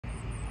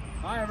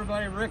Hi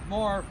everybody, Rick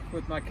Moore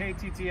with my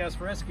KTTS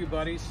rescue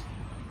buddies.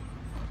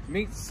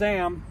 Meet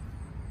Sam.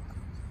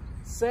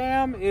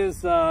 Sam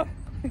is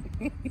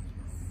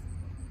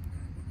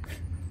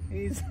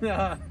he's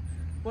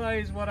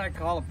what I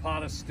call a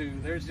pot of stew.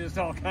 There's just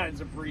all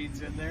kinds of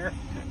breeds in there.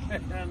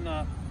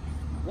 And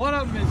one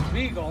of them is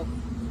Beagle,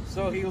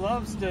 so he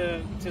loves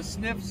to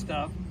sniff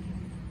stuff.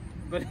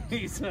 But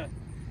he's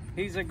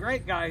a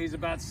great guy. He's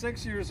about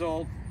 6 years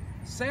old.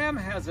 Sam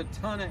has a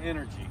ton of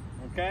energy,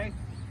 okay?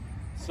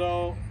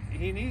 So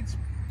he needs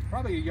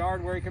probably a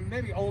yard where he can,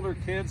 maybe older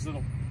kids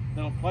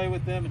that'll play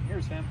with them. And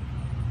here's him.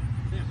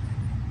 Sam,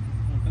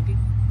 want a cookie?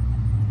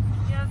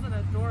 He has an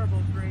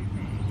adorable gray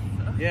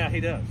face. So. Yeah, he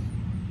does.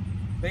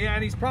 But yeah,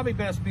 and he's probably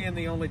best being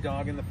the only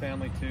dog in the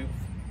family too.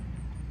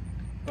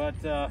 But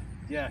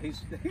yeah,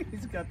 he's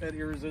got that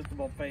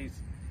irresistible face.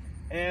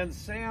 And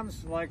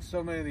Sam's like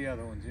so many of the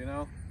other ones, you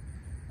know.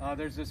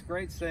 There's this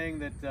great saying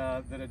that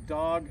that a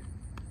dog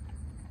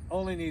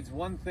only needs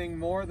one thing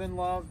more than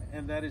love,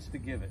 and that is to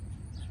give it.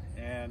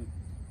 And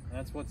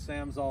that's what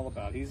Sam's all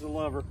about. He's a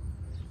lover,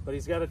 but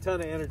he's got a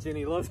ton of energy, and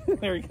he loves.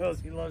 There he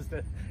goes. He loves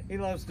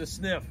to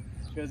sniff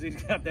because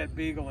he's got that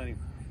Beagle in him.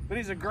 But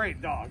he's a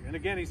great dog, and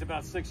again, he's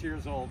about 6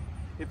 years old.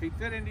 If he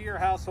fit into your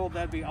household,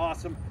 that'd be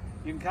awesome.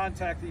 You can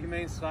contact the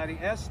Humane Society.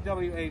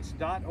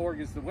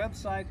 swh.org is the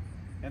website,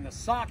 and the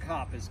sock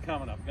hop is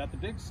coming up. Got the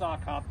big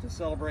sock hop to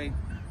celebrate.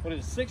 What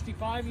is it,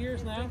 65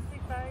 years now?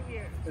 65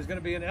 years. There's going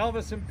to be an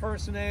Elvis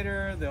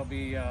impersonator. There'll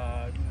be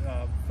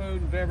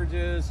food and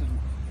beverages, and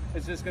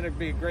it's just going to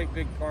be a great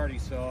big party.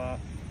 So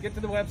get to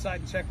the website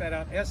and check that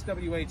out,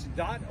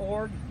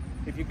 swh.org.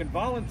 If you can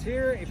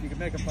volunteer, if you can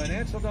make a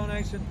financial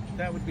donation,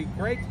 that would be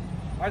great.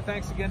 Our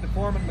thanks again to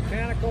Foreman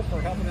Mechanical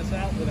for helping us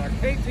out with our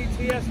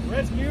KTTS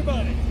Rescue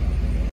Buddies.